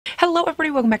Hello everybody,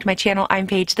 welcome back to my channel. I'm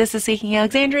Paige, this is Seeking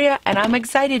Alexandria, and I'm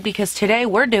excited because today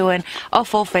we're doing a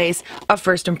full face of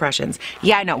first impressions.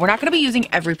 Yeah, I know, we're not going to be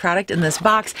using every product in this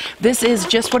box. This is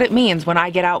just what it means when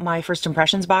I get out my first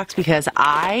impressions box because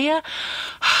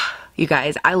you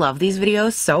guys, I love these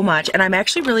videos so much, and I'm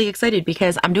actually really excited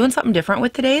because I'm doing something different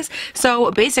with today's. So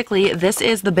basically, this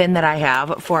is the bin that I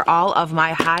have for all of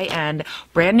my high-end,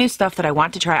 brand new stuff that I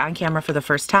want to try on camera for the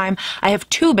first time. I have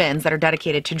two bins that are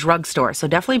dedicated to drugstore, so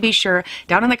definitely be sure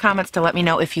down in the comments to let me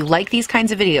know if you like these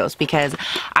kinds of videos, because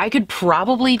I could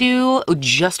probably do,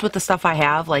 just with the stuff I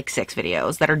have, like 6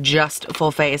 videos that are just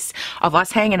full face of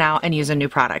us hanging out and using new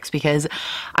products, because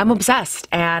I'm obsessed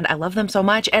and I love them so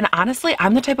much. And honestly,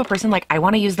 I'm the type of person, like, I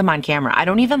want to use them on camera. I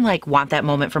don't even like want that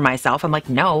moment for myself. I'm like,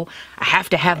 no, I have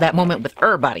to have that moment with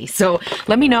everybody. So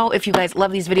let me know if you guys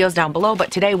love these videos down below.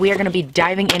 But today we are going to be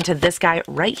diving into this guy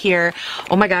right here.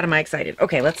 Oh my God, am I excited.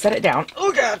 Okay, let's set it down.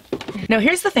 Oh God. Now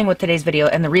here's the thing with today's video,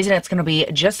 and the reason it's going to be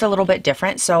just a little bit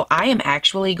different. So I am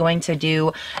actually going to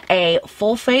do a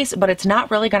full face, but it's not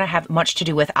really going to have much to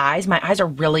do with eyes. My eyes are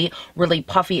really, really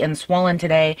puffy and swollen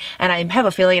today, and I have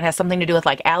a feeling it has something to do with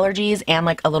like allergies and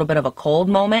like a little bit of a cold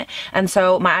moment. And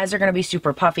so my eyes are going to be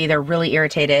super puffy. They're really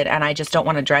irritated, and I just don't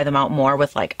want to dry them out more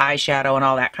with like eyeshadow and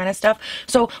all that kind of stuff.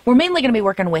 So we're mainly going to be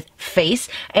working with face,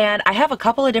 and I have a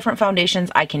couple of different foundations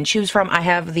I can choose from. I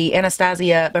have the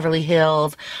Anastasia Beverly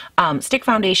Hills stick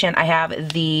foundation. I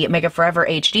have the Makeup Forever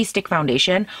HD stick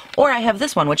foundation, or I have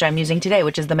this one, which I'm using today,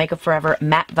 which is the Makeup Forever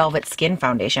Matte Velvet Skin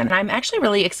Foundation. And I'm actually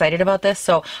really excited about this.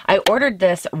 So I ordered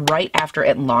this right after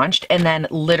it launched, and then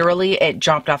literally it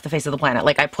jumped off the face of the planet.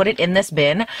 Like, I put it in this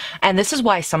bin, and this is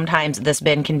why sometimes this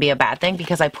bin can be a bad thing,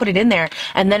 because I put it in there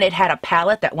and then it had a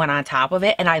palette that went on top of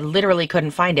it and I literally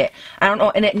couldn't find it. I don't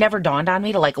know, and it never dawned on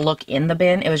me to like look in the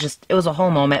bin. It was a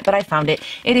whole moment, but I found it.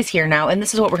 It is here now, and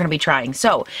this is what we're going to be trying.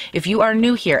 So if you are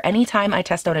new here, anytime I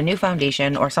test out a new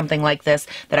foundation or something like this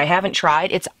that I haven't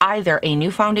tried, it's either a new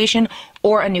foundation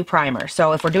or a new primer.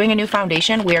 So if we're doing a new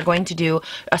foundation, we are going to do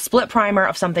a split primer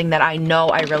of something that I know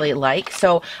I really like.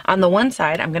 So on the one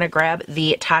side, I'm going to grab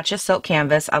the Tatcha Silk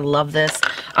Canvas. I love this.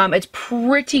 It's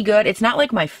pretty good. It's not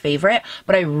like my favorite,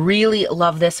 but I really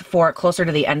love this for closer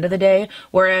to the end of the day,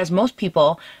 whereas most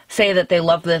people say that they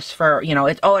love this for, you know,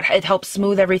 it helps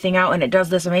smooth everything out and it does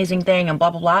this amazing thing and blah,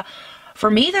 blah, blah. For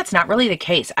me, that's not really the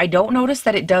case. I don't notice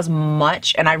that it does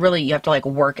much, and you have to like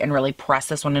work and really press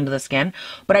this one into the skin,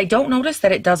 but I don't notice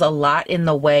that it does a lot in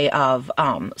the way of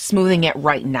smoothing it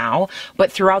right now,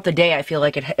 but throughout the day I feel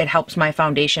like it helps my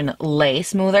foundation lay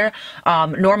smoother.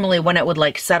 Normally when it would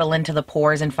like settle into the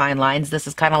pores and fine lines, this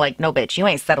is kind of like, no bitch, you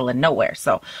ain't settling nowhere.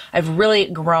 So I've really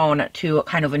grown to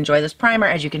kind of enjoy this primer.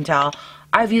 As you can tell,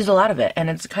 I've used a lot of it, and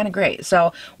it's kind of great.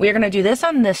 So we're going to do this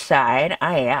on this side.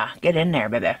 Oh yeah, get in there,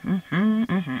 baby.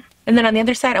 And then on the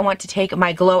other side, I want to take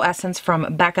my Glow Essence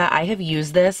from Becca. I have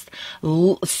used this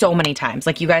so many times.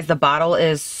 Like, you guys, the bottle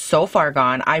is so far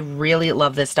gone. I really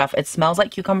love this stuff. It smells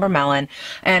like cucumber melon,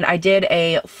 and I did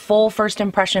a full first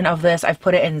impression of this. I've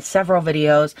put it in several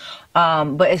videos,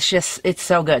 but it's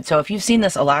so good. So if you've seen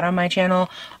this a lot on my channel,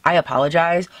 I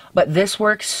apologize, but this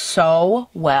works so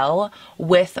well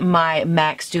with my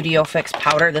MAC Studio Fix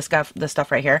powder, this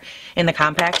stuff right here in the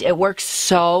compact. It works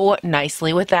so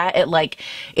nicely with that.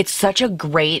 It's such a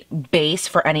great base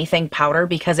for anything powder,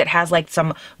 because it has like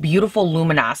some beautiful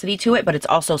luminosity to it, but it's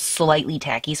also slightly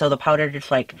tacky, so the powder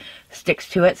just like sticks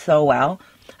to it so well.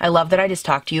 I love that I just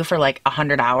talked to you for like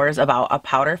 100 hours about a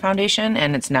powder foundation,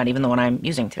 and it's not even the one I'm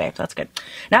using today, so that's good.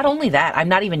 Not only that, I'm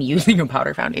not even using a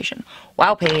powder foundation.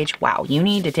 Wow, Paige, wow, you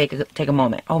need to take a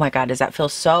moment. Oh my God, does that feel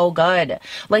so good?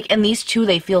 Like, and these two,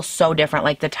 they feel so different.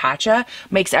 Like, the Tatcha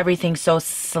makes everything so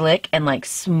slick and like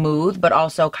smooth, but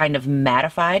also kind of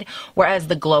mattified, whereas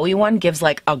the glowy one gives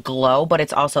like a glow, but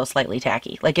it's also slightly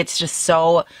tacky. Like, it's just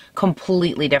so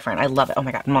completely different. I love it. Oh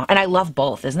my God. And I love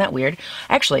both. Isn't that weird?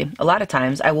 Actually, a lot of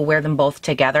times I will wear them both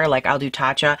together. Like, I'll do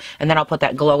Tatcha and then I'll put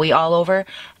that glowy all over,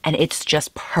 and it's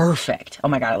just perfect. Oh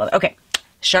my God, I love it. Okay.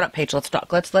 Shut up, Paige. Let's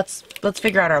talk. Let's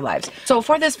figure out our lives. So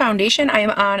for this foundation, I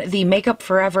am on the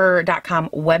makeupforever.com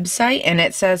website, and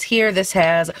it says here this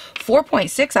has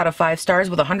 4.6 out of 5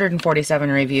 stars with 147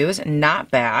 reviews.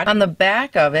 Not bad. On the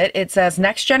back of it, it says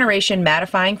next generation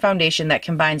mattifying foundation that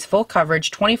combines full coverage,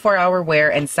 24-hour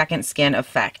wear, and second skin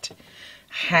effect.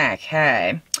 Heck,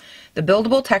 hey. The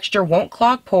buildable texture won't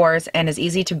clog pores and is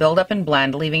easy to build up and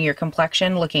blend, leaving your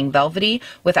complexion looking velvety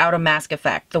without a mask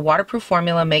effect. The waterproof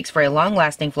formula makes for a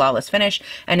long-lasting, flawless finish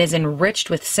and is enriched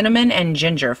with cinnamon and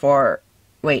ginger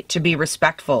to be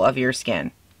respectful of your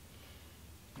skin.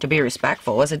 to be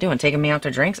respectful. What's it doing? Taking me out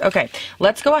to drinks? Okay,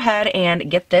 let's go ahead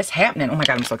and get this happening. Oh my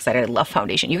god, I'm so excited. I love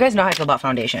foundation. You guys know how I feel about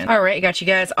foundation. All right, got you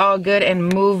guys all good and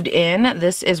moved in.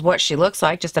 This is what she looks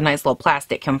like. Just a nice little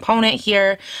plastic component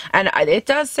here. And it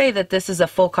does say that this is a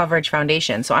full coverage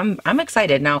foundation, so I'm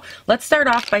excited. Now, let's start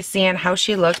off by seeing how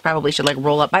she looks. Probably should like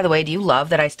roll up. By the way, do you love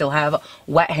that I still have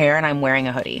wet hair and I'm wearing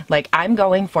a hoodie? Like, I'm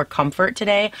going for comfort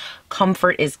today.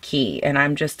 Comfort is key, and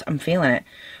I'm feeling it.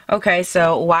 Okay,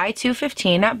 so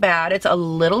Y215, not bad. It's a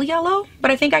little yellow,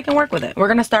 but I think I can work with it. We're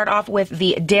gonna start off with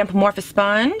the damp Morphe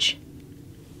sponge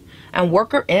and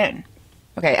work her in.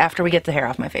 Okay, after we get the hair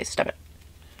off my face, stop it.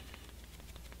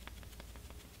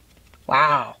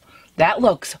 Wow, that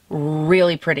looks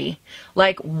really pretty.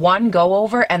 Like, one go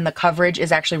over and the coverage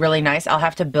is actually really nice. I'll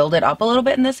have to build it up a little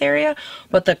bit in this area,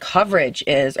 but the coverage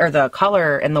is, or the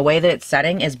color and the way that it's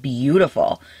setting is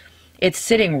beautiful. It's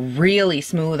sitting really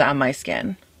smooth on my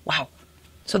skin. Wow.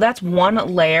 So that's one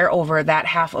layer over that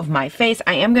half of my face.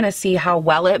 I am going to see how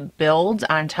well it builds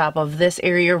on top of this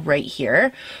area right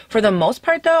here. For the most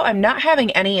part though, I'm not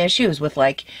having any issues with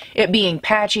like it being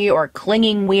patchy or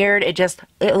clinging weird. It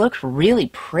looks really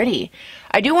pretty.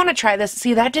 I do want to try this.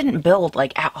 See, that didn't build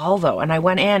like at all though. And I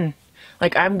went in,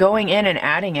 like I'm going in and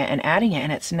adding it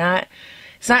and it's not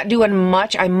doing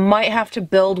much. I might have to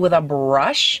build with a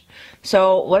brush.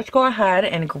 So let's go ahead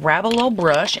and grab a little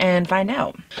brush and find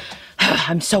out.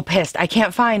 I'm so pissed. I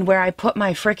can't find where I put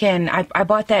my freaking, I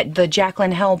bought the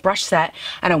Jaclyn Hill brush set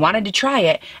and I wanted to try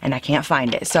it and I can't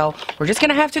find it. So we're just going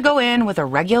to have to go in with a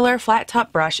regular flat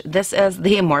top brush. This is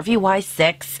the Morphe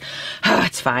Y6.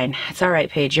 It's fine. It's all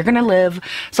right, Paige. You're going to live.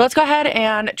 So let's go ahead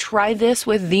and try this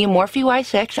with the Morphe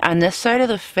Y6 on this side of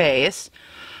the face.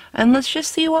 And let's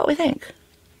just see what we think.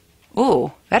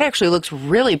 Ooh, that actually looks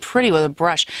really pretty with a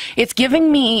brush. It's giving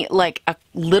me like a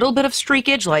little bit of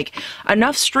streakage, like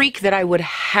enough streak that I would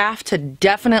have to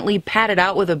definitely pat it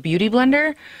out with a beauty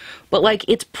blender. But like,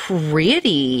 it's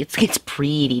pretty. It's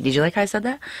pretty. Did you like how I said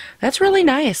that? That's really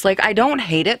nice. Like, I don't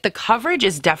hate it. The coverage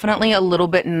is definitely a little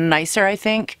bit nicer, I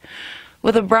think,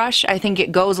 with a brush. I think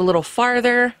it goes a little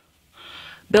farther,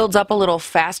 builds up a little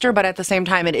faster, but at the same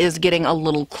time it is getting a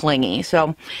little clingy.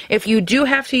 So if you do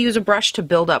have to use a brush to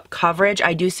build up coverage,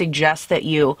 I do suggest that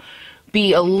you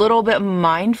be a little bit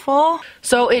mindful.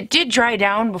 So it did dry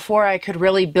down before I could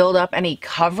really build up any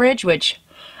coverage, which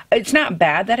it's not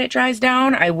bad that it dries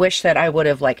down. I wish that I would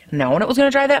have like known it was going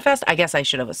to dry that fast. I guess I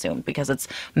should have assumed because it's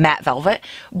matte velvet.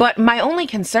 But my only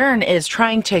concern is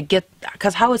trying to get,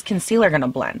 because how is concealer going to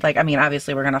blend? Like, I mean,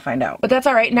 obviously we're going to find out. But that's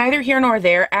all right. Neither here nor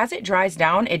there. As it dries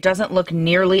down, it doesn't look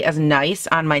nearly as nice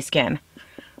on my skin.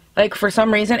 Like, for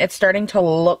some reason, it's starting to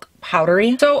look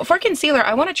powdery. So for concealer,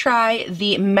 I want to try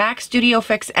the MAC Studio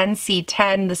Fix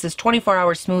NC10. This is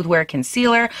 24-hour smooth wear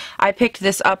concealer. I picked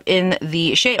this up in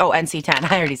the shade, oh,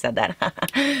 NC10. I already said that.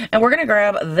 And we're going to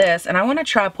grab this, and I want to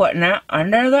try putting it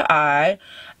under the eye.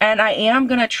 And I am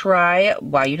going to try,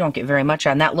 wow, you don't get very much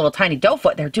on that little tiny doe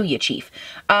foot there, do you, Chief?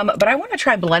 But I want to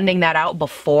try blending that out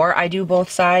before I do both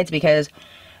sides, because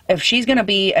if she's going to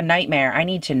be a nightmare, I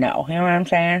need to know. You know what I'm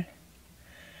saying?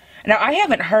 Now, I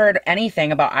haven't heard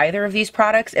anything about either of these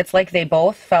products. It's like they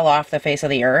both fell off the face of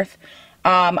the earth.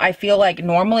 I feel like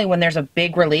normally when there's a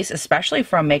big release, especially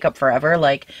from Makeup Forever,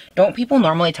 like, don't people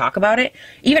normally talk about it?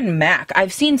 Even MAC.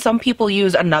 I've seen some people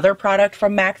use another product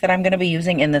from MAC that I'm going to be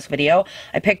using in this video.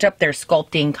 I picked up their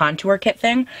sculpting contour kit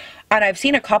thing, and I've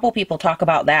seen a couple people talk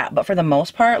about that, but for the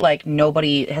most part, like,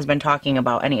 nobody has been talking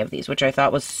about any of these, which I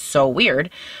thought was so weird.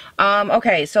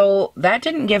 Okay, so that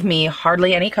didn't give me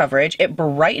hardly any coverage. It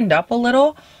brightened up a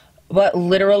little, but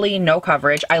literally no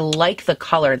coverage. I like the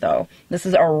color though. This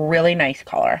is a really nice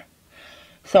color.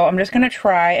 So I'm just going to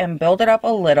try and build it up a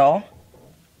little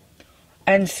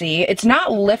and see. It's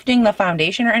not lifting the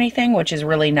foundation or anything, which is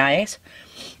really nice.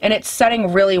 And it's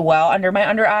setting really well under my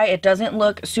under eye. It doesn't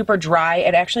look super dry.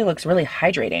 It actually looks really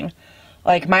hydrating.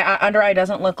 Like, my under eye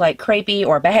doesn't look like crepey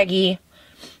or baggy.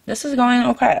 This is going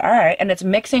okay. All right. And it's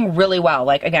mixing really well.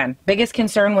 Like, again, biggest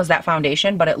concern was that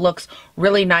foundation, but it looks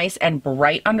really nice and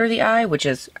bright under the eye, which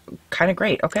is kind of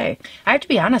great. Okay. I have to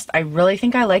be honest. I really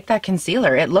think I like that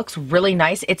concealer. It looks really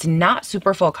nice. It's not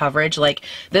super full coverage. Like,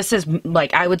 this is,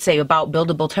 like, I would say about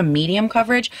buildable to medium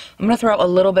coverage. I'm going to throw a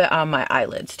little bit on my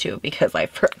eyelids too, because I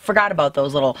forgot about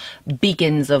those little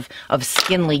beacons of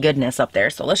skinly goodness up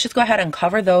there. So let's just go ahead and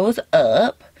cover those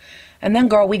up. And then,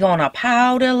 girl, we gonna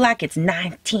powder like it's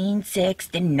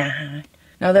 1969.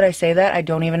 Now that I say that, I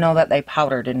don't even know that they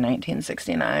powdered in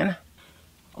 1969.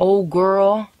 Oh,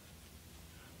 girl.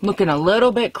 Looking a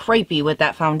little bit crepey with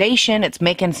that foundation. It's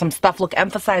making some stuff look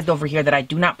emphasized over here that I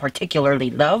do not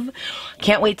particularly love.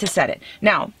 Can't wait to set it.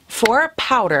 Now, for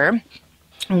powder,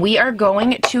 we are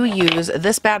going to use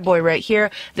this bad boy right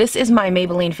here. This is my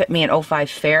Maybelline Fit Me in 05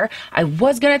 Fair. I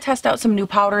was going to test out some new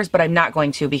powders, but I'm not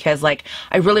going to because like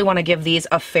I really want to give these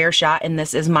a fair shot, and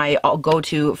this is my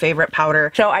go-to favorite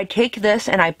powder. So I take this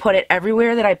and I put it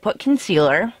everywhere that I put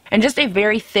concealer, and just a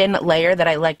very thin layer that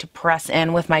I like to press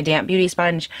in with my damp beauty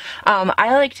sponge.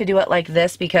 I like to do it like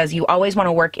this because you always want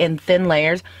to work in thin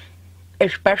layers,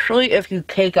 especially if you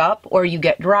cake up or you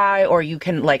get dry or you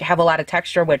can like have a lot of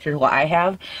texture, which is what I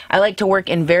have. I like to work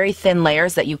in very thin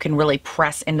layers that you can really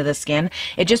press into the skin.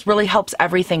 It just really helps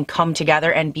everything come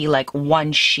together and be like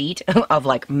one sheet of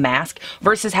like mask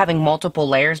versus having multiple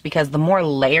layers, because the more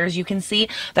layers you can see,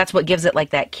 that's what gives it like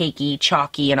that cakey,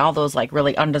 chalky, and all those like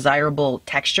really undesirable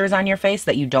textures on your face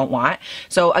that you don't want.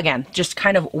 So again, just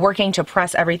kind of working to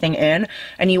press everything in,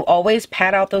 and you always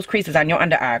pat out those creases on your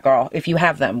under eye, girl, if you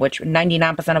have them, which 99%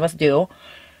 of us do.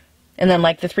 And then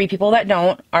like the 3 people that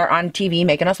don't are on TV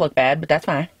making us look bad, but that's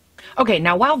fine. Okay,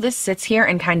 now while this sits here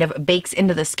and kind of bakes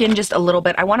into the skin just a little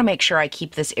bit, I want to make sure I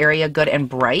keep this area good and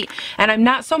bright. And I'm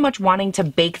not so much wanting to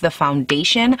bake the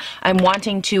foundation, I'm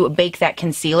wanting to bake that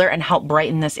concealer and help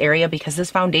brighten this area because this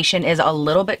foundation is a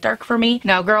little bit dark for me.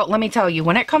 Now girl, let me tell you,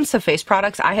 when it comes to face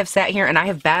products, I have sat here and I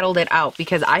have battled it out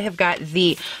because I have got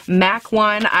the MAC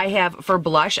one, I have for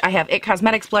blush, I have IT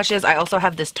Cosmetics blushes, I also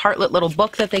have this Tartelette little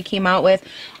book that they came out with.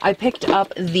 I picked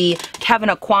up the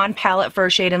Kevyn Aucoin palette for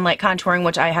Shade and Light Contouring,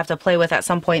 which I have to play with at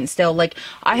some point still. Like,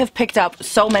 I have picked up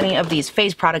so many of these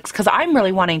face products because I'm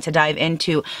really wanting to dive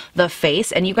into the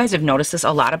face, and you guys have noticed this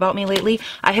a lot about me lately.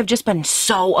 I have just been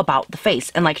so about the face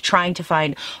and like trying to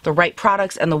find the right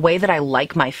products and the way that I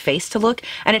like my face to look,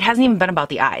 and it hasn't even been about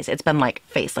the eyes. It's been like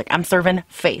face, like I'm serving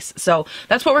face. So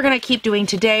that's what we're gonna keep doing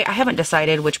today. I haven't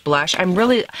decided which blush. I'm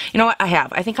really, you know what,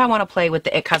 I think I want to play with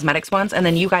the IT Cosmetics ones, and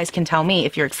then you guys can tell me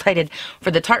if you're excited for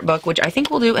the Tarte book, which I think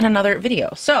we'll do in another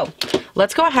video. So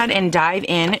let's go ahead and dive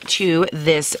into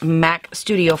this MAC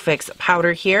Studio Fix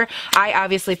powder here. I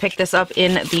obviously picked this up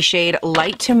in the shade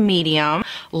light to medium.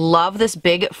 Love this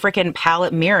big freaking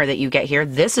palette mirror that you get here.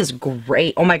 This is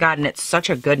great. Oh my god, and it's such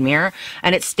a good mirror,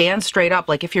 and it stands straight up.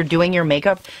 Like if you're doing your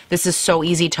makeup, this is so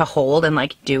easy to hold and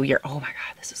like do your, oh my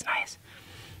god, this is nice.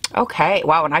 Okay,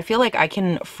 wow, and I feel like I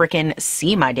can freaking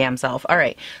see my damn self. All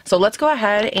right, so let's go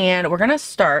ahead and we're gonna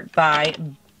start by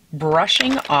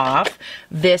brushing off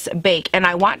this bake, and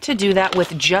I want to do that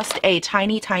with just a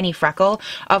tiny freckle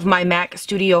of my MAC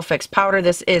Studio Fix powder.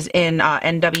 This is in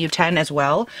NW10 as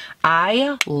well.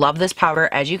 I love this powder.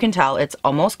 As you can tell, it's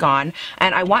almost gone,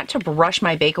 and I want to brush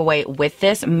my bake away with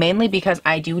this mainly because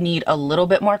I do need a little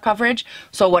bit more coverage.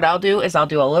 So what I'll do is I'll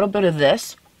do a little bit of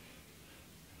this,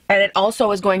 and it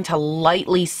also is going to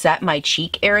lightly set my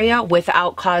cheek area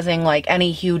without causing like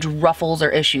any huge ruffles or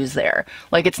issues there.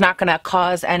 Like it's not going to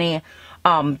cause any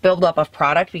buildup of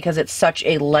product because it's such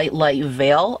a light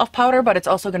veil of powder, but it's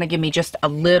also going to give me just a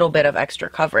little bit of extra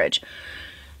coverage.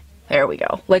 There we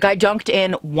go. Like I dunked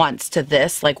in once to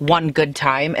this, like one good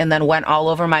time, and then went all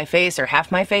over my face or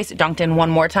half my face, dunked in one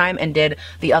more time and did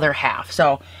the other half.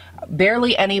 So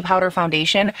barely any powder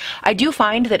foundation. I do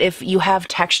find that if you have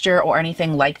texture or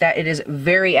anything like that, it is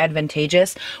very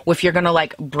advantageous if you're gonna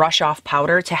like brush off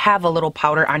powder to have a little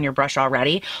powder on your brush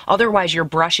already. Otherwise your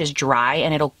brush is dry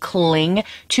and it'll cling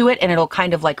to it and it'll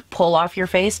kind of like pull off your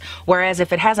face. Whereas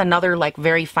if it has another like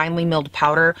very finely milled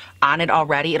powder on it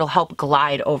already, it'll help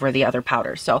glide over the other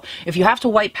powder. So if you have to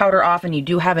wipe powder off and you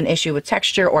do have an issue with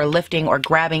texture or lifting or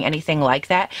grabbing, anything like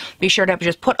that, be sure to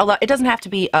just put a lot. It doesn't have to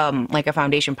be like a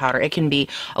foundation powder. It can be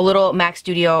a little MAC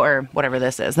Studio or whatever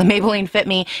this is, the Maybelline Fit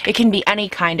Me. It can be any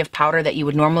kind of powder that you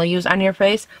would normally use on your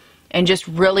face, and just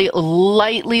really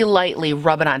lightly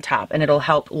rub it on top, and it'll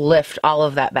help lift all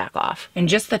of that back off. And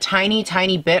just the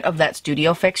tiny bit of that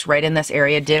Studio Fix right in this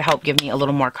area did help give me a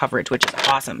little more coverage, which is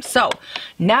awesome. So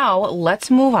now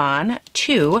let's move on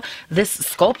to this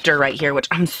sculptor right here, which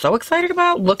I'm so excited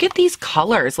about. Look at these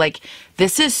colors. Like,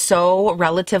 this is so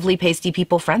relatively pasty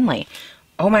people friendly.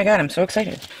 Oh my god, I'm so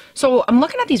excited. So I'm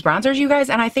looking at these bronzers, you guys,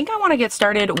 and I think I want to get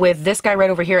started with this guy right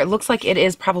over here. It looks like it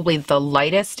is probably the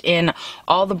lightest in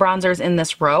all the bronzers in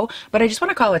this row, but I just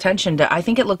want to call attention to, I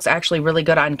think it looks actually really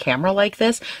good on camera like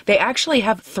this. They actually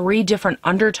have 3 different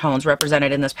undertones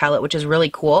represented in this palette, which is really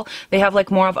cool. They have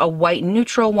like more of a white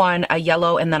neutral one, a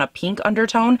yellow, and then a pink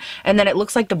undertone, and then it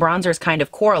looks like the bronzers kind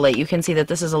of correlate. You can see that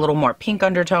this is a little more pink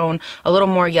undertone, a little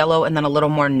more yellow, and then a little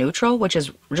more neutral, which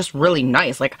is just really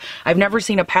nice. Like, I've never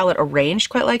seen a palette arranged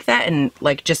quite like that, and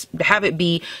like just have it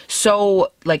be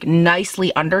so like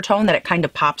nicely undertoned that it kind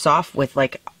of pops off with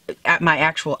like at my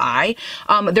actual eye.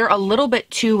 They're a little bit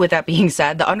too, with that being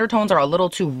said, the undertones are a little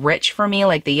too rich for me.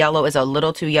 Like the yellow is a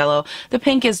little too yellow. The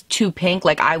pink is too pink.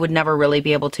 Like I would never really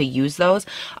be able to use those.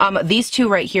 These two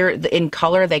right here in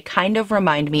color, they kind of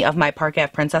remind me of my Park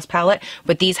Ave Princess palette,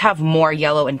 but these have more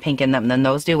yellow and pink in them than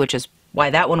those do, which is why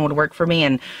that one would work for me.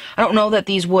 And I don't know that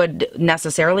these would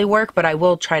necessarily work, but I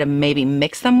will try to maybe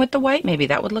mix them with the white. Maybe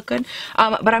that would look good.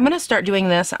 But I'm going to start doing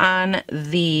this on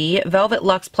the Velvet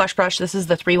Luxe Plush Brush. This is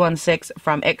the 316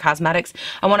 from IT Cosmetics.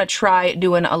 I want to try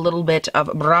doing a little bit of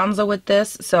bronzer with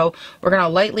this. So we're going to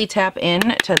lightly tap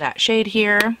in to that shade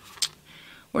here.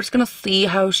 We're just going to see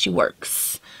how she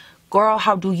works. Girl,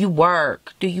 how do you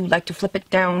work? Do you like to flip it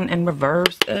down and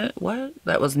reverse it? What?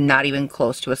 That was not even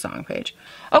close to a song page.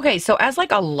 Okay, so as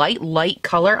like a light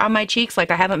color on my cheeks,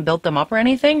 like I haven't built them up or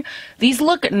anything, these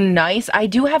look nice. I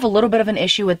do have a little bit of an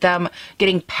issue with them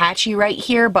getting patchy right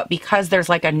here, but because there's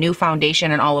like a new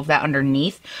foundation and all of that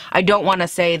underneath, I don't want to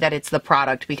say that it's the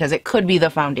product because it could be the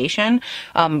foundation,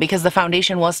 because the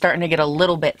foundation was starting to get a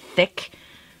little bit thick.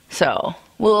 So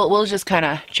we'll just kind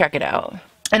of check it out.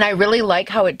 And I really like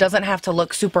how it doesn't have to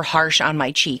look super harsh on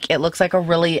my cheek. It looks like a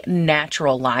really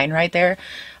natural line right there.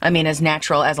 I mean, as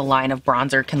natural as a line of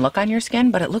bronzer can look on your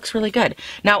skin, but it looks really good.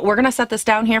 Now, we're going to set this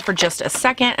down here for just a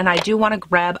second, and I do want to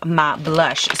grab my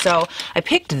blush. So I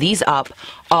picked these up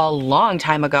a long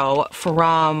time ago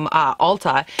from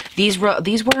Ulta. These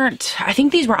weren't, I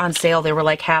think these were on sale. They were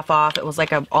like half off. It was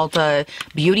like a Ulta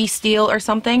beauty steal or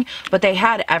something, but they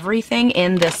had everything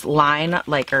in this line,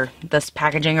 like, or this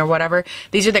packaging or whatever.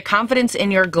 These are the Confidence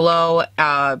in Your Glow,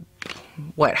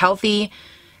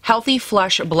 Healthy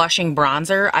Flush Blushing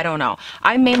Bronzer. I don't know.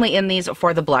 I'm mainly in these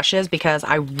for the blushes because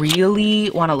I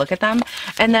really want to look at them.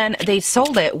 And then they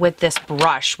sold it with this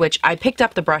brush, which I picked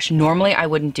up the brush. Normally I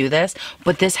wouldn't do this,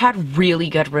 but this had really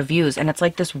good reviews, and it's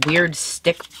like this weird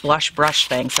stick blush brush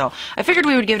thing. So I figured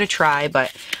we would give it a try,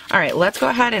 but all right, let's go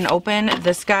ahead and open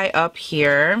this guy up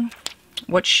here.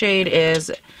 What shade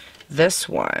is this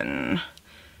one?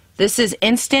 This is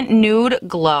Instant Nude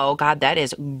Glow. God, that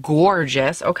is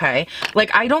gorgeous. Okay. Like,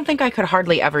 I don't think I could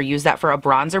hardly ever use that for a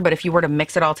bronzer, but if you were to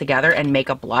mix it all together and make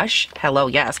a blush, hello,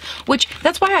 yes. Which,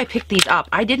 that's why I picked these up.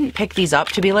 I didn't pick these up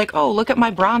to be like, oh, look at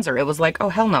my bronzer. It was like, oh,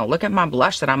 hell no, look at my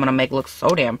blush that I'm going to make look so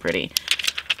damn pretty.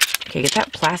 Okay, get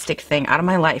that plastic thing out of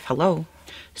my life. Hello.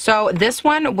 So this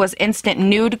one was Instant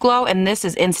Nude Glow, and this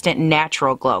is Instant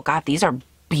Natural Glow. God, these are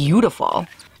beautiful.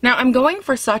 Now, I'm going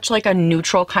for such like a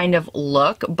neutral kind of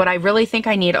look, but I really think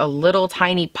I need a little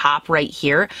tiny pop right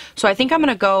here. So I think I'm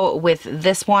going to go with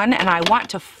this one, and I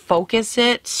want to focus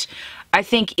it, I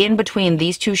think, in between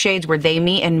these two shades where they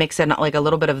meet, and mix in like a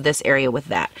little bit of this area with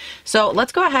that. So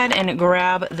let's go ahead and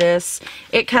grab this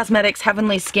IT Cosmetics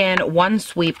Heavenly Skin One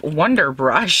Sweep Wonder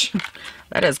Brush.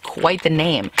 That is quite the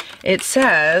name. It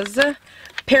says,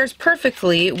 pairs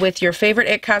perfectly with your favorite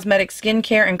IT Cosmetics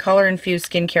skincare and color-infused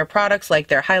skincare products like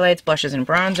their highlights, blushes, and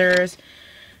bronzers.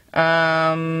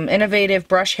 Innovative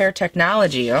brush hair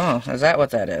technology. Oh, is that what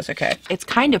that is? Okay. It's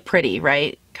kind of pretty,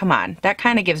 right? Come on. That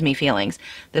kind of gives me feelings.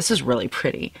 This is really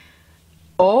pretty.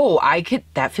 Oh,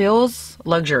 that feels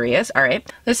luxurious. All right.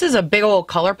 This is a big old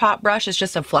ColourPop brush. It's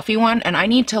just a fluffy one, and I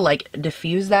need to like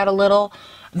diffuse that a little.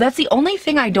 That's the only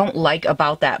thing I don't like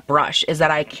about that brush, is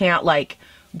that I can't like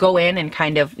go in and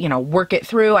kind of, you know, work it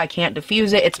through. I can't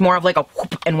diffuse it. It's more of like a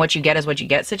whoop, and what you get is what you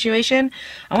get situation.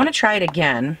 I want to try it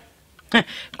again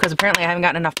because apparently I haven't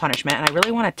gotten enough punishment, and I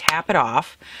really want to tap it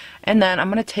off. And then I'm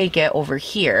going to take it over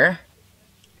here,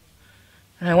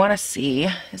 and I want to see,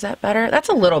 is that better? That's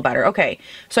a little better. Okay,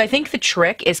 so I think the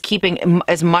trick is keeping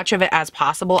as much of it as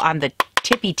possible on the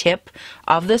tippy tip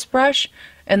of this brush,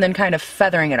 and then kind of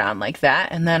feathering it on like that,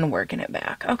 and then working it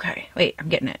back. Okay, wait, I'm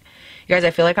getting it. You guys,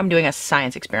 I feel like I'm doing a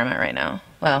science experiment right now.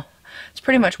 Well, it's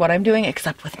pretty much what I'm doing,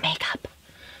 except with makeup.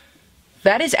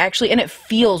 That is actually, and it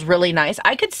feels really nice.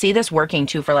 I could see this working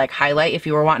too for like highlight if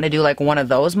you were wanting to do like one of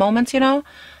those moments, you know?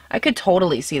 I could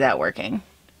totally see that working.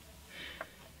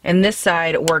 And this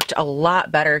side worked a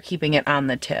lot better keeping it on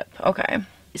the tip. Okay.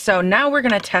 So now we're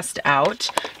going to test out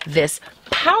this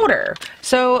powder.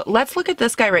 So let's look at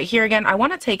this guy right here again. I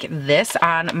want to take this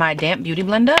on my damp beauty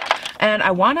blender, and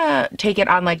I want to take it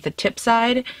on like the tip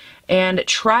side and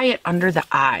try it under the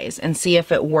eyes and see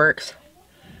if it works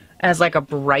as like a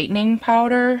brightening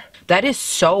powder. That is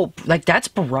so, like, that's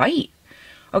bright.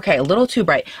 Okay, a little too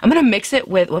bright. I'm going to mix it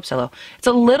with, whoops, hello. It's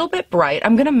a little bit bright.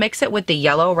 I'm going to mix it with the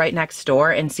yellow right next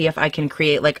door and see if I can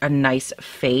create like a nice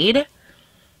fade.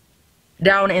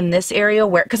 down in this area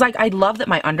where, because I love that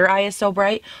my under eye is so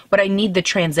bright, but I need the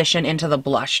transition into the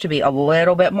blush to be a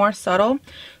little bit more subtle.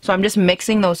 So I'm just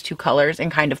mixing those two colors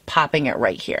and kind of popping it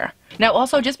right here. Now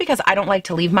also, just because I don't like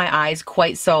to leave my eyes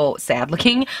quite so sad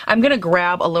looking, I'm going to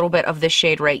grab a little bit of this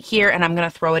shade right here and I'm going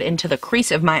to throw it into the crease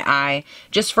of my eye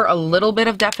just for a little bit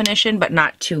of definition, but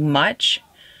not too much.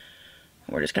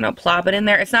 We're just going to plop it in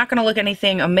there. It's not going to look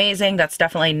anything amazing. That's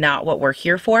definitely not what we're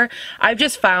here for. I've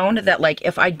just found that, like,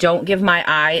 if I don't give my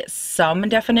eye some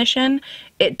definition,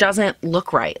 it doesn't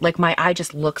look right. Like, my eye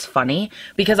just looks funny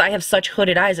because I have such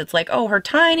hooded eyes. It's like, oh, her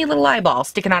tiny little eyeball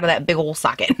sticking out of that big old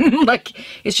socket. Like,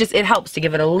 it's just, it helps to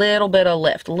give it a little bit of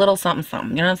lift, a little something,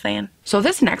 something. You know what I'm saying? So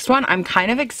this next one, I'm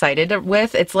kind of excited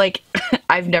with. It's like,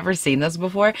 I've never seen this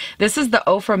before. This is the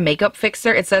Ofra Makeup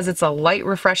Fixer. It says it's a light,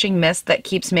 refreshing mist that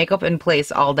keeps makeup in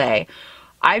place all day.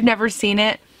 I've never seen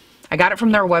it. I got it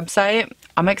from their website.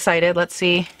 I'm excited. Let's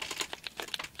see.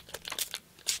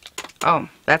 Oh,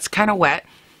 that's kind of wet.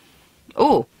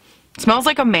 Ooh, smells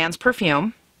like a man's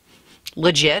perfume.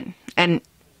 Legit. And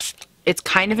it's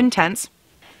kind of intense.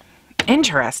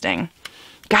 Interesting.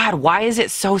 God, why is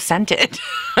it so scented?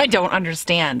 I don't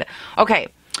understand. Okay,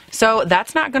 so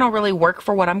that's not going to really work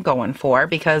for what I'm going for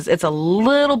because it's a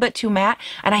little bit too matte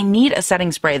and I need a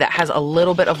setting spray that has a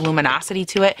little bit of luminosity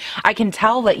to it. I can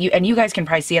tell that and you guys can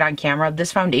probably see it on camera,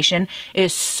 this foundation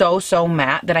is so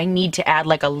matte that I need to add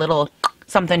like a little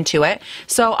something to it.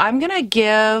 So I'm gonna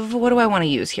give, what do I want to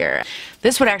use here?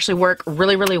 This would actually work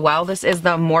really well. This is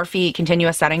the Morphe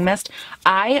Continuous Setting Mist.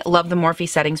 I love the Morphe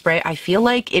setting spray. I feel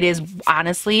like it is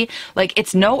honestly, like,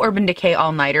 it's no Urban Decay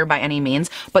all-nighter by any means,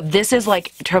 but this is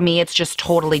like, to me, it's just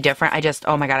totally different.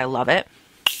 Oh my God, I love it.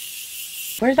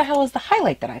 Where the hell is the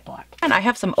highlight that I bought? And I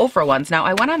have some Ofra ones. Now,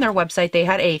 I went on their website. They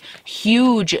had a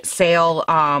huge sale,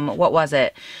 what was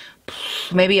it?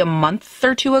 Maybe a month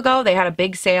or two ago. They had a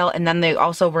big sale and then they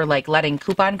also were like letting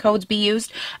coupon codes be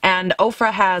used, and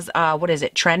Ofra has what is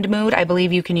it, Trend Mood. I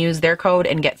believe you can use their code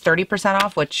and get 30%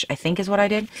 off, which I think is what I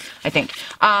did. I think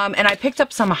and I picked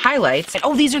up some highlights.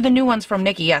 Oh, these are the new ones from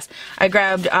Nikki. Yes, I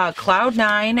grabbed Cloud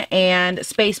 9 and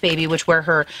Space Baby, which were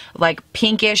her like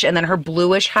pinkish and then her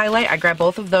bluish highlight. I grabbed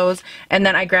both of those, and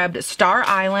then I grabbed Star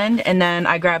Island, and then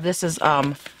I grabbed, this is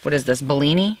what is this,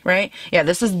 Bellini, right? Yeah,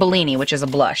 this is Bellini, which is a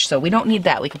blush, so we don't need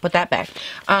that. We can put that back.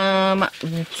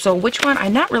 So which one?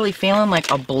 I'm not really feeling like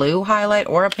a blue highlight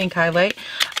or a pink highlight,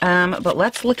 but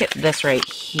let's look at this right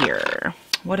here.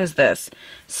 What is this?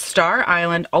 Star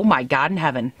Island. Oh my God in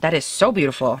heaven. That is so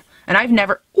beautiful. And I've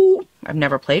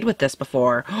never played with this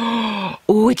before.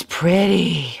 Oh, it's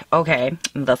pretty. Okay,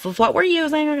 this is what we're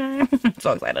using. Okay.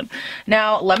 So excited.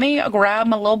 Now, let me grab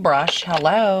my little brush.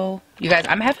 Hello. You guys,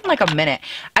 I'm having like a minute.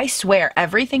 I swear,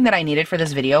 everything that I needed for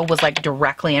this video was like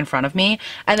directly in front of me.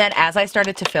 And then as I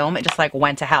started to film, it just like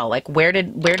went to hell. Like, where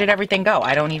did everything go?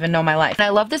 I don't even know my life. And I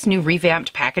love this new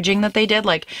revamped packaging that they did.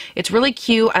 Like, it's really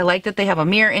cute. I like that they have a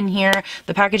mirror in here.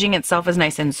 The packaging itself is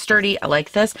nice and sturdy. I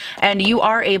like this. And you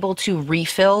are able to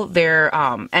refill their,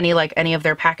 any of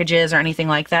their packages or anything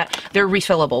like that. They're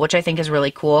refillable, which I think is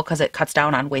really cool because it cuts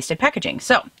down on wasted packaging.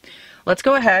 So, let's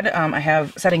go ahead. I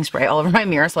have setting spray all over my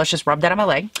mirror, so let's just rub that on my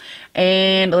leg.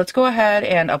 And let's go ahead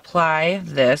and apply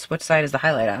this. Which side is the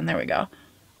highlight on? There we go.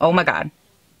 Oh my God.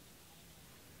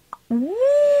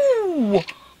 Woo!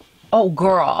 Oh,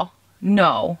 girl.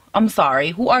 No. I'm sorry.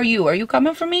 Who are you? Are you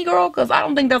coming for me, girl? Because I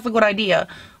don't think that's a good idea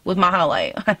with my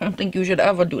highlight. I don't think you should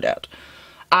ever do that.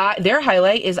 Their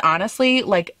highlight is honestly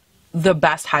like the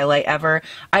best highlight ever.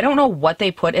 I don't know what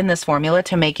they put in this formula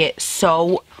to make it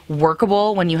so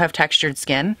workable when you have textured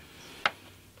skin,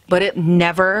 but it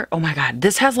never, oh my God,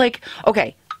 this has like,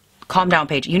 okay, calm down,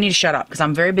 Paige. You need to shut up because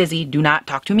I'm very busy. Do not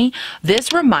talk to me.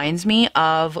 This reminds me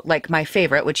of like my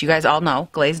favorite, which you guys all know,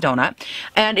 Glazed Donut.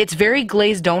 And it's very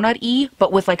Glazed Donut-y,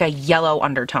 but with like a yellow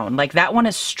undertone. Like that one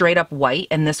is straight up white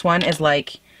and this one is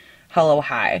like Hello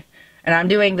Hi. And I'm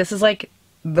doing, this is like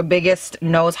the biggest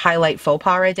nose highlight faux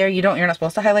pas right there. You're not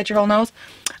supposed to highlight your whole nose.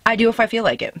 I do if I feel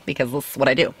like it because this is what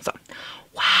I do. So,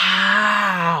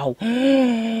 wow.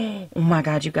 Oh my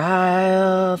God, you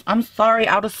guys. I'm sorry,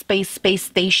 Outer Space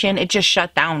Station. It just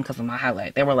shut down because of my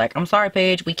highlight. They were like, I'm sorry,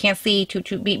 Paige. We can't see. Toot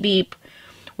toot beep beep.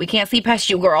 We can't see past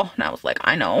you, girl. And I was like,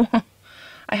 I know.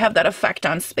 I have that effect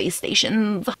on space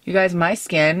stations. You guys, my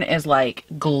skin is like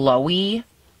glowy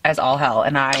as all hell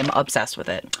and I'm obsessed with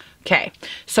it. Okay,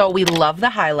 so we love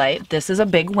the highlight. This is a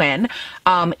big win.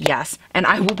 Yes, and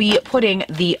I will be putting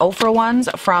the Ofra ones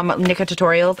from Nika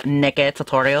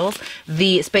Tutorials,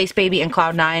 the Space Baby and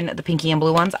Cloud9, the pinky and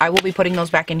blue ones. I will be putting those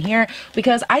back in here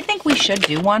because I think we should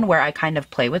do one where I kind of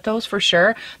play with those for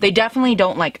sure. They definitely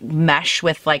don't like mesh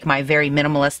with like my very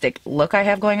minimalistic look I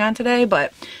have going on today,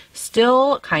 but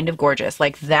still kind of gorgeous.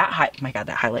 Like that, oh my God,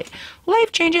 that highlight,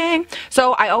 life changing.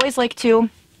 So I always like to,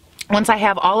 once I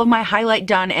have all of my highlight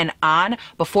done and on,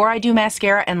 before I do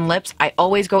mascara and lips, I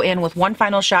always go in with one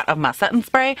final shot of my setting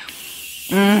spray.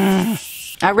 I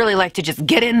really like to just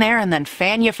get in there and then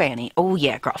fan your fanny. Oh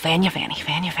yeah, girl, fan your fanny,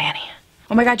 fan your fanny.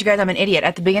 Oh my God, you guys, I'm an idiot.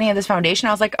 At the beginning of this foundation,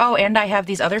 I was like, oh, and I have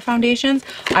these other foundations.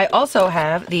 I also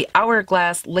have the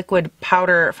Hourglass Liquid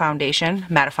Powder Foundation,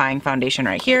 mattifying foundation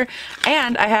right here.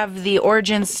 And I have the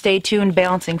Origins Stay Tuned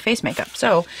Balancing Face Makeup.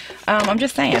 So, I'm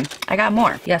just saying, I got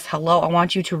more. Yes, hello, I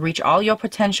want you to reach all your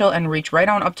potential and reach right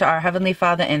on up to our Heavenly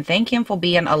Father and thank Him for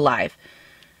being alive.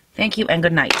 Thank you and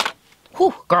good night.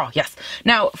 Whew, girl, yes.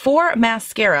 Now, for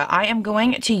mascara, I am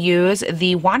going to use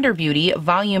the Wander Beauty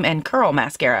Volume and Curl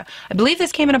Mascara. I believe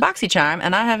this came in a BoxyCharm,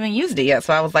 and I haven't used it yet,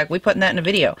 so I was like, we putting that in a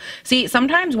video. See,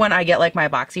 sometimes when I get, like, my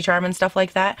BoxyCharm and stuff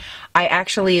like that, I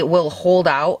actually will hold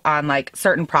out on, like,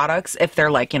 certain products if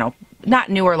they're, like, you know, not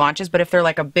newer launches, but if they're,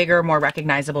 like, a bigger, more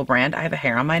recognizable brand. I have a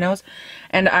hair on my nose,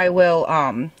 and I will,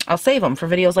 I'll save them for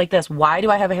videos like this. Why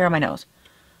do I have a hair on my nose?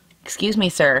 Excuse me,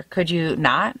 sir, could you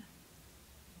not?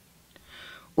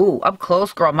 Ooh, up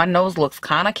close, girl, my nose looks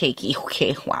kind of cakey.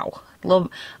 Okay, wow. A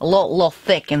little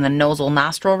thick in the nasal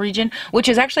nostril region, which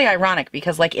is actually ironic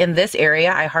because, like, in this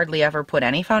area, I hardly ever put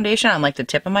any foundation on, like, the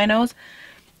tip of my nose.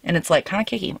 And it's, like, kind of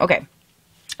cakey. Okay.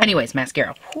 Anyways,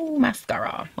 mascara. Ooh,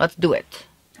 mascara. Let's do it.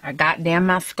 I got damn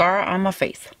mascara on my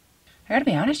face. I gotta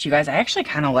be honest, you guys, I actually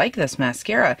kind of like this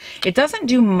mascara. It doesn't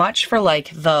do much for,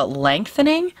 like, the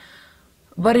lengthening,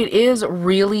 but it is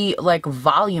really, like,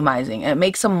 volumizing. It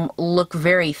makes them look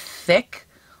very thick,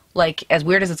 like, as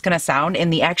weird as it's gonna sound,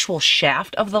 in the actual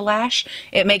shaft of the lash.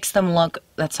 It makes them look,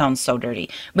 that sounds so dirty,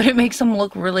 but it makes them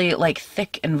look really, like,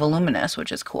 thick and voluminous,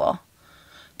 which is cool.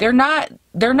 They're not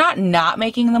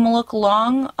making them look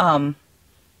long.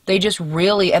 They just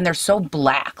really, and they're so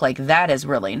black, like that is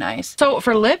really nice. So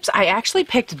for lips, I actually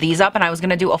picked these up and I was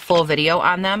gonna do a full video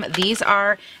on them. These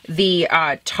are the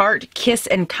Tarte Kiss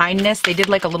and Kindness. They did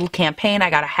like a little campaign. I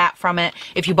got a hat from it.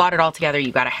 If you bought it all together,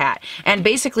 you got a hat. And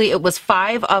basically it was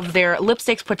 5 of their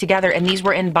lipsticks put together and these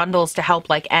were in bundles to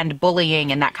help like end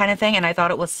bullying and that kind of thing. And I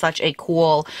thought it was such a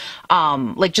cool,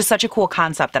 like just such a cool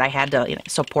concept that I had to, you know,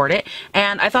 support it.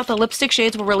 And I thought the lipstick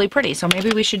shades were really pretty. So maybe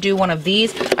we should do one of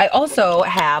these. I also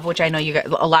have, which I know you guys,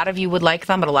 a lot of you would like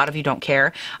them, but a lot of you don't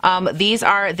care. These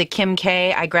are the Kim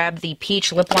K. I grabbed the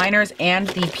peach lip liners and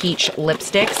the peach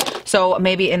lipsticks. So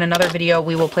maybe in another video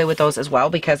we will play with those as well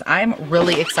because I'm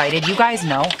really excited. You guys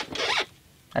know,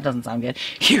 that doesn't sound good.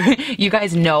 You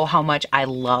guys know how much I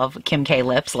love Kim K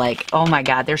lips. Like, oh my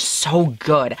God, they're so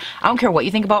good. I don't care what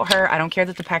you think about her. I don't care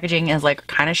that the packaging is like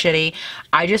kind of shitty.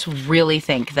 I just really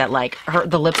think that like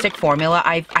the lipstick formula,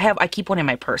 I keep one in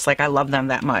my purse. Like I love them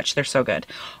that much. They're so good.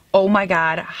 Oh my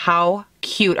God, how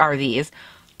cute are these?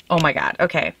 Oh my God.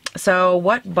 Okay, so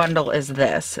what bundle is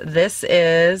this? This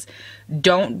is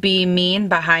Don't Be Mean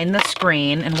Behind the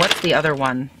Screen. And what's the other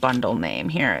one bundle name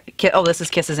here? Oh, this is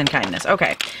Kisses and Kindness.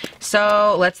 Okay,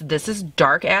 so this is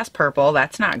Dark Ass Purple.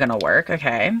 That's not gonna work.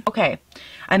 Okay. Okay,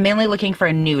 I'm mainly looking for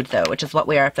a nude though, which is what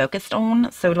we are focused on.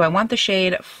 So do I want the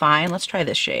shade? Fine, let's try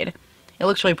this shade. It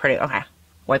looks really pretty. Okay,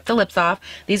 wipe the lips off.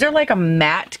 These are like a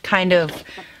matte kind of,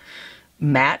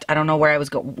 matte, I don't know where I was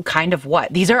going, kind of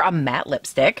what? These are a matte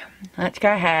lipstick. Let's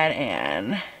go ahead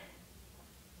and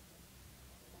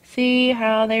see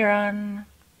how they run.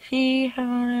 See how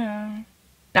they run.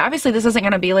 Now obviously this isn't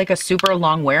going to be like a super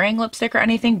long wearing lipstick or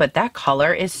anything, but that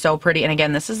color is so pretty. And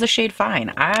again, this is the shade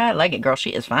Fine. I like it, girl. She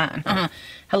is fine.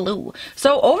 Hello.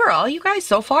 So overall, you guys,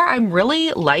 so far I'm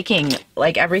really liking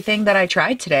like everything that I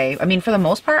tried today. I mean, for the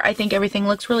most part, I think everything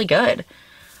looks really good.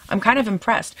 I'm kind of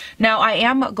impressed. Now, I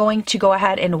am going to go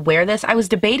ahead and wear this. I was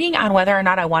debating on whether or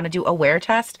not I want to do a wear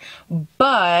test,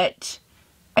 but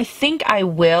I think I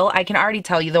will. I can already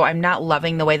tell you, though, I'm not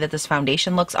loving the way that this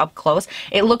foundation looks up close.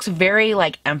 It looks very,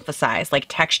 like, emphasized. Like,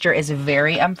 texture is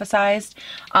very emphasized,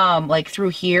 like, through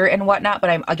here and whatnot. But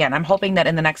I'm hoping that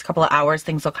in the next couple of hours,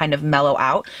 things will kind of mellow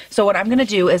out. So what I'm going to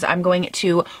do is I'm going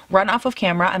to run off of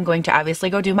camera. I'm going to obviously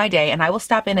go do my day, and I will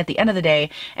stop in at the end of the day,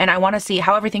 and I want to see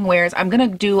how everything wears. I'm going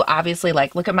to do, obviously,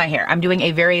 like, look at my hair. I'm doing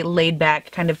a very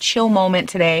laid-back, kind of chill moment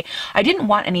today. I didn't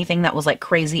want anything that was, like,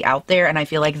 crazy out there, and I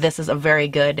feel like this is a very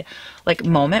good like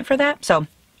moment for that. So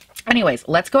Anyways,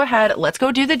 let's go ahead. Let's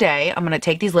go do the day. I'm going to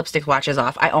take these lipstick swatches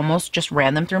off. I almost just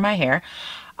ran them through my hair.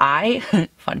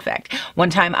 Fun fact, one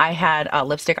time I had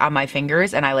lipstick on my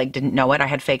fingers and I like didn't know it. I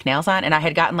had fake nails on and I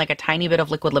had gotten like a tiny bit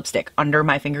of liquid lipstick under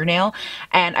my fingernail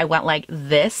and I went like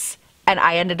this and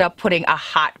I ended up putting a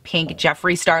hot pink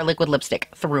Jeffree Star liquid lipstick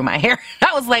through my hair.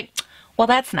 I was like, well,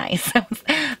 that's nice. That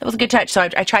was a good touch. So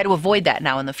I try to avoid that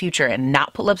now in the future and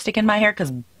not put lipstick in my hair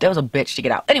because that was a bitch to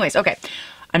get out. Anyways, okay.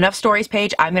 Enough stories,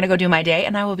 Paige. I'm going to go do my day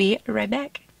and I will be right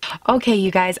back. Okay,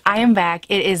 you guys, I am back.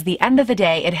 It is the end of the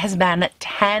day. It has been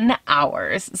 10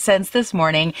 hours since this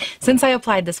morning, since I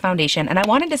applied this foundation, and I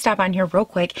wanted to stop on here real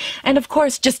quick and, of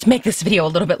course, just make this video a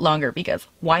little bit longer because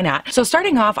why not? So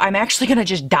starting off, I'm actually going to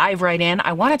just dive right in.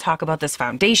 I want to talk about this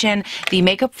foundation, the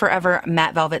Makeup Forever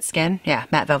Matte Velvet Skin. Yeah,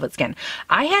 Matte Velvet Skin.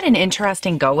 I had an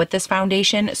interesting go with this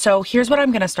foundation, so here's what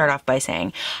I'm going to start off by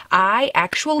saying. I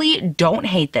actually don't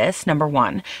hate this, number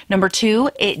one. Number two,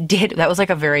 that was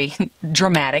like a very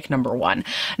dramatic number one.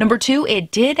 Number two, it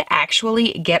did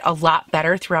actually get a lot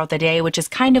better throughout the day, which is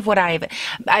kind of what I've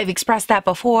expressed that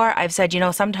before. I've said, you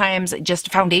know, sometimes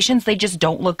just foundations, they just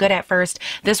don't look good at first.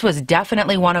 This was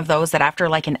definitely one of those that after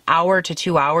like an hour to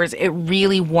 2 hours, it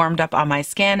really warmed up on my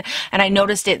skin and I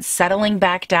noticed it settling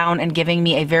back down and giving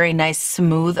me a very nice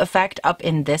smooth effect up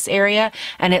in this area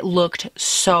and it looked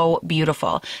so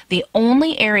beautiful. The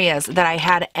only areas that I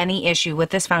had any issue with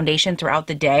this foundation throughout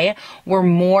the day were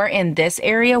more in this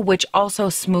area, which also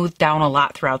smoothed down a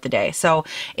lot throughout the day. So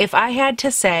if I had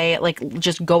to say, like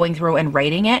just going through and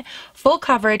rating it, full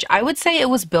coverage, I would say it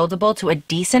was buildable to a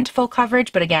decent full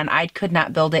coverage, but again, I could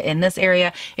not build it in this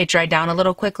area. It dried down a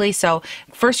little quickly. So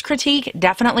first critique,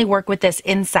 definitely work with this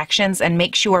in sections and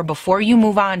make sure before you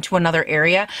move on to another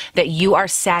area that you are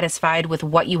satisfied with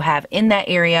what you have in that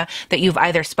area, that you've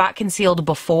either spot concealed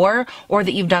before or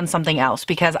that you've done something else,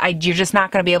 because you're just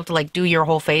not going to be able to like do your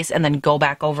whole face and then go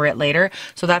back over it later.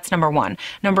 So that's number one.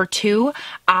 Number two,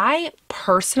 I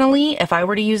personally, if I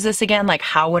were to use this again, like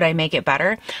how would I make it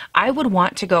better? I would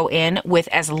want to go in with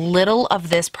as little of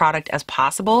this product as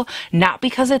possible, not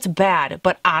because it's bad,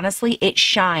 but honestly, it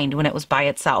shined when it was by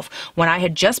itself. When I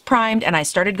had just primed and I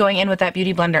started going in with that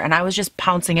beauty blender and I was just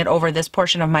pouncing it over this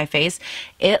portion of my face,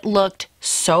 it looked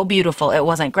so beautiful. It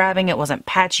wasn't grabbing, it wasn't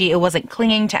patchy, it wasn't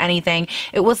clinging to anything.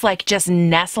 It was like just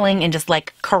nestling and just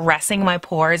like caressing my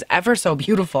pores, ever so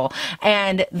beautiful.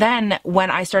 And then when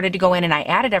I started to go in and I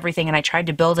added everything and I tried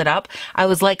to build it up, I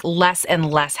was like less and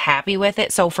less happy with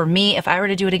it. So for me, if I were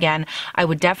to do it again, I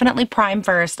would definitely prime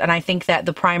first. And I think that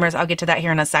the primers, I'll get to that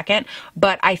here in a second,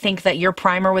 but I think that your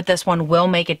primer with this one will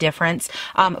make a difference.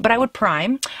 But I would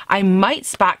prime. I might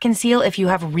spot conceal if you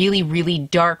have really, really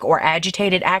dark or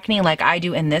agitated acne like I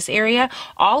do in this area.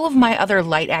 All of my other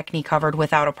light acne covered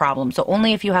without a problem. So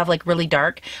only if you have like really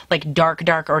dark, like dark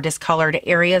or discolored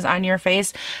areas on your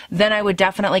face, then I would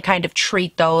definitely kind of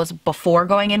treat those before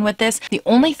going in with this. The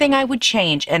only thing I would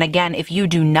change, and again, if you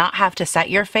do not have to set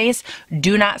your face,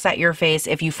 do not set your face.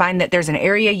 If you find that there's an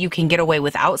area you can get away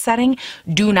without setting,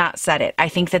 do not set it. I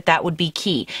think that that would be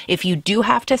key. If you do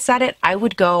have to set it, I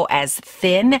would go as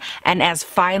thin and as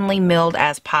finely milled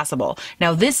as possible.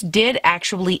 Now this did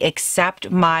actually accept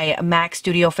my MAC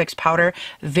Studio Fix powder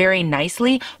very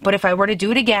nicely, but if I were to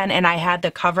do it again and I had the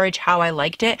coverage how I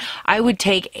liked it, I would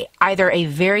take either a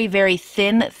very, very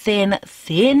thin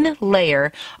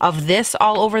layer of this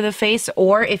all over the face,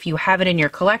 or if you have it in your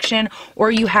collection or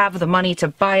you have the money to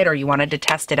buy it or you wanted to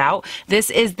test it out,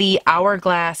 this is the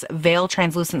Hourglass Veil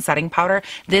Translucent Setting Powder.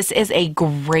 This is a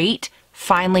great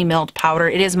finely milled powder.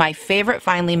 It is my favorite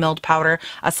finely milled powder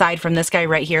aside from this guy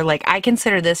right here. Like, I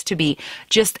consider this to be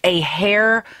just a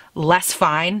hair less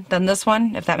fine than this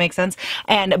one, if that makes sense.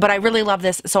 But I really love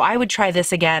this, so I would try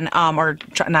this again,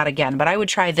 not again, but I would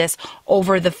try this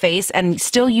over the face and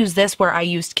still use this where I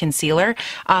used concealer.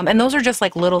 And those are just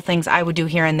like little things I would do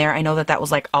here and there. I know that that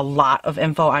was like a lot of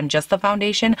info on just the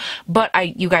foundation, but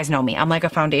you guys know me. I'm like a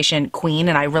foundation queen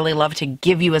and I really love to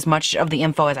give you as much of the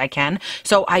info as I can.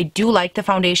 So I do like the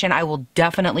foundation. I will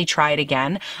definitely try it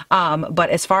again. But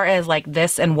as far as like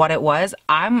this and what it was,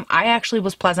 I actually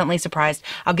was pleasantly surprised.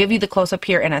 I'll give you the close-up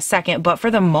here in a second, but for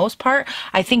the most part,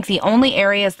 I think the only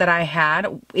areas that I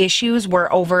had issues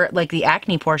were over like the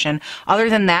acne portion. Other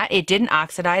than that, it didn't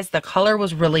oxidize. The color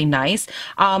was really nice.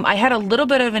 I had a little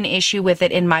bit of an issue with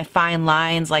it in my fine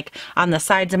lines, like on the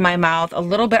sides of my mouth, a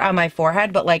little bit on my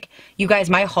forehead, but like you guys,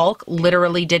 my Hulk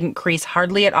literally didn't crease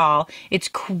hardly at all. It's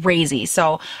crazy.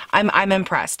 So I'm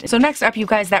impressed. So next up, you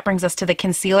guys, that brings us to the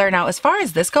concealer. Now, as far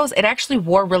as this goes, it actually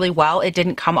wore really well. It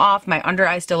didn't come off. My under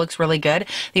eye still looks really good.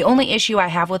 The only issue I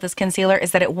have with this concealer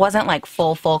is that it wasn't like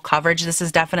full coverage. This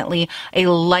is definitely a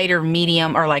lighter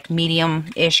medium, or like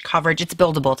medium-ish coverage. It's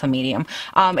buildable to medium.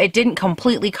 It didn't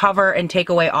completely cover and take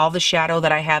away all the shadow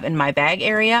that I have in my bag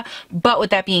area, but with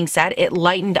that being said, it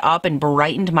lightened up and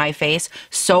brightened my face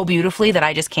so beautifully that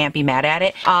I just can't be mad at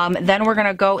it. Then we're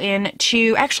gonna go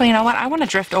into, actually, you know what? I want to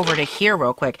drift over to here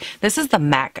real quick. This is the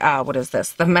MAC, what is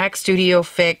this? The MAC Studio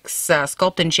Fix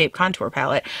Sculpt and Shape Contour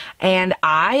Palette, and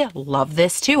I love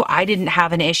this too. I didn't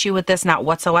have an issue with this, not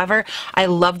whatsoever. I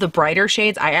love the brighter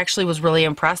shades. I actually was really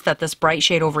impressed that this bright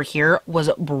shade over here was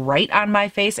bright on my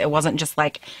face. It wasn't just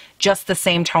like just the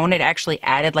same tone. It actually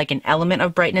added like an element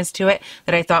of brightness to it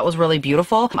that I thought was really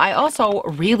beautiful. I also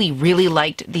really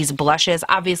liked these blushes.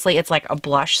 Obviously it's like a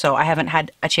blush, so I haven't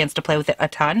had a chance to play with it a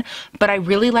ton, but I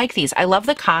really like these. I love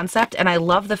the concept, and I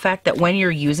love the fact that when you're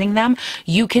using them,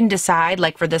 you can decide,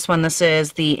 like for this one, this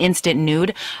is the Instant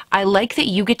Nude. I like that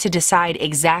you get to decide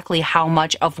exactly how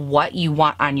much of what you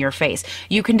want on your face.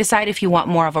 You can decide if you want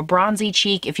more of a bronzy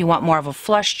cheek, if you want more of a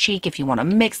flush cheek, if you want to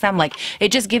mix them. Like,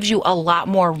 it just gives you a lot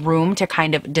more room to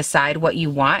kind of decide what you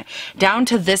want. Down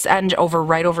to this end over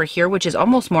right over here, which is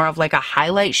almost more of like a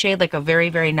highlight shade, like a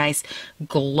very nice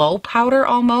glow powder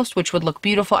almost, which would look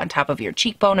beautiful on top of your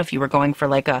cheekbone if you were going for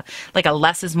like a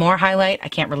less is more highlight. I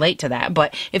can't relate to that,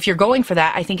 but if you're going for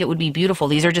that, I think it would be beautiful.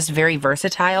 These are just very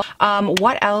versatile.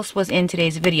 What else was in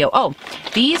today's video? Oh,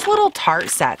 these little Tarte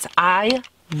sets. I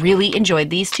really enjoyed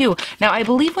these too. Now, I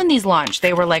believe when these launched,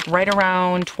 they were like right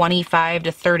around $25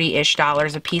 to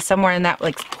 $30-ish a piece, somewhere in that,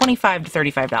 like $25 to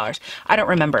 $35. I don't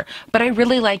remember, but I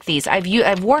really like these.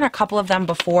 I've worn a couple of them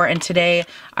before, and today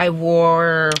I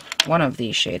wore one of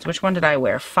these shades. Which one did I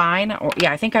wear? Fine? Or,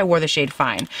 yeah, I think I wore the shade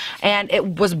Fine, and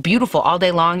it was beautiful all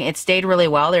day long. It stayed really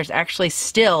well. There's actually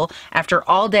still, after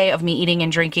all day of me eating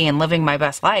and drinking and living my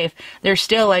best life, there's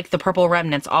still like the purple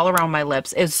remnants all around my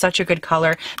lips. It's such a good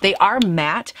color. They are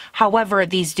matte. However,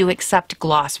 these do accept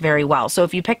gloss very well. So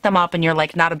if you pick them up and you're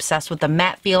like not obsessed with the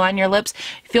matte feel on your lips,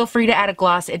 feel free to add a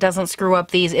gloss. It doesn't screw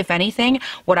up these. If anything,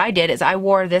 what I did is I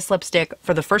wore this lipstick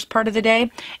for the first part of the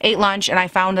day, ate lunch, and I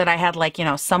found that I had like, you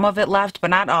know, some of it left, but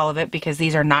not all of it, because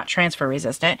these are not transfer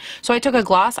resistant. So I took a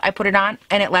gloss, I put it on,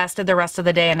 and it lasted the rest of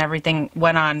the day, and everything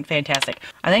went on fantastic.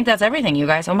 I think that's everything, you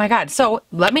guys. Oh my God. So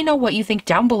let me know what you think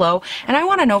down below, and I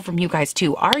want to know from you guys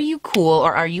too. Are you cool,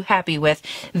 or are you happy with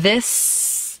this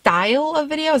style of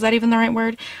video? Is that even the right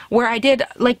word? Where I did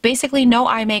like basically no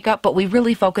eye makeup, but we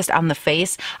really focused on the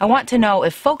face. I want to know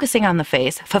if focusing on the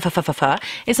face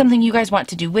is something you guys want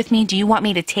to do with me. Do you want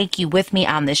me to take you with me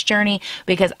on this journey?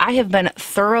 Because I have been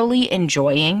thoroughly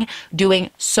enjoying doing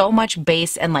so much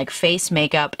base and like face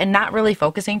makeup and not really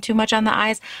focusing too much on the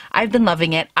eyes. I've been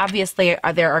loving it. Obviously,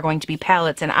 there are going to be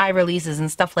palettes and eye releases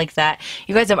and stuff like that.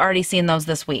 You guys have already seen those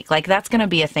this week. Like, that's going to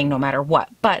be a thing no matter what.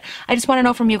 But I just want to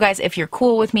know from you guys if you're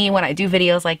cool with me when I do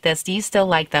videos like this. Do you still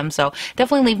like them? So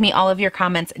definitely leave me all of your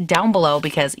comments down below,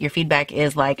 because your feedback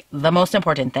is like the most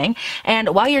important thing.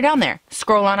 And while you're down there,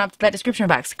 scroll on up to that description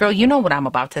box. Girl, you know what I'm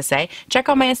about to say. Check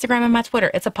out my Instagram and my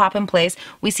Twitter. It's a poppin' place.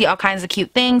 We see all kinds of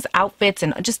cute things, outfits,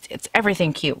 and just, it's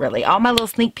everything cute, really. All my little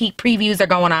sneak peek previews are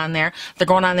going on there. They're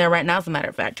going on there right now, as a matter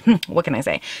of fact. What can I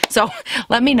say? So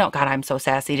let me know. God, I'm so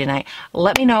sassy tonight.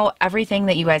 Let me know everything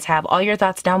that you guys have, all your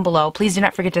thoughts down below. Please do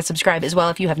not forget to subscribe as well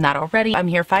if you have not already. I'm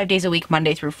here 5 days a week,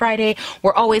 Monday through Friday.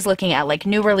 We're always looking at like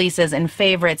new releases and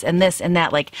favorites and this and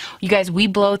that. Like, you guys, we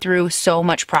blow through so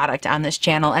much product on this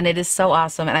channel, and it is so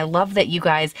awesome. And I love that you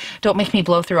guys don't make me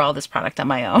blow through all this product on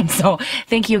my own. So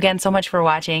thank you again so much for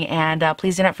watching, and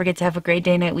please do not forget to have a great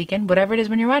day, night, weekend, whatever it is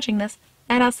when you're watching this,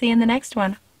 and I'll see you in the next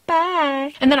one.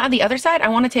 Bye. And then on the other side, I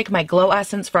want to take my Glow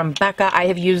Essence from Becca. I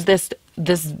have used this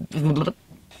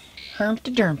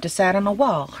Humpty Dumpty sat on a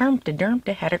wall. Humpty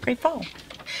Dumpty had a great fall.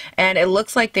 And it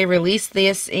looks like they released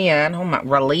this in,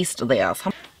 released this.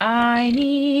 I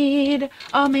need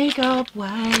a makeup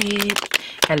wipe.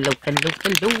 Hello,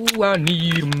 hello, hello. I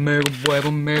need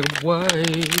a makeup wipe.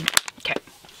 Okay.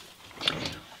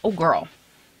 Oh, girl.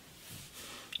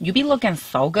 You be looking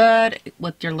so good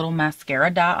with your little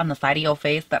mascara dot on the side of your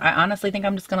face that I honestly think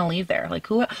I'm just going to leave there. Like,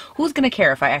 who's going to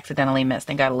care if I accidentally missed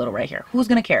and got a little right here? Who's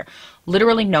going to care?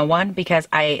 Literally no one, because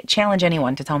I challenge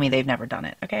anyone to tell me they've never done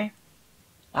it, okay?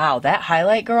 Wow, that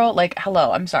highlight, girl, like,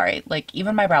 hello, I'm sorry. Like,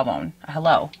 even my brow bone,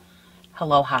 hello.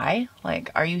 Hello, hi? Like,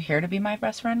 are you here to be my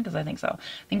best friend? Because I think so.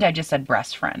 I think I just said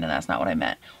breast friend, and that's not what I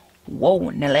meant.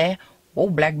 Whoa, Nelly. Whoa,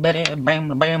 Black Betty,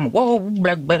 bam, bam, whoa,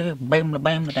 Black Betty, bam,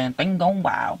 bam, the damn thing gone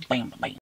wild, bam, bam.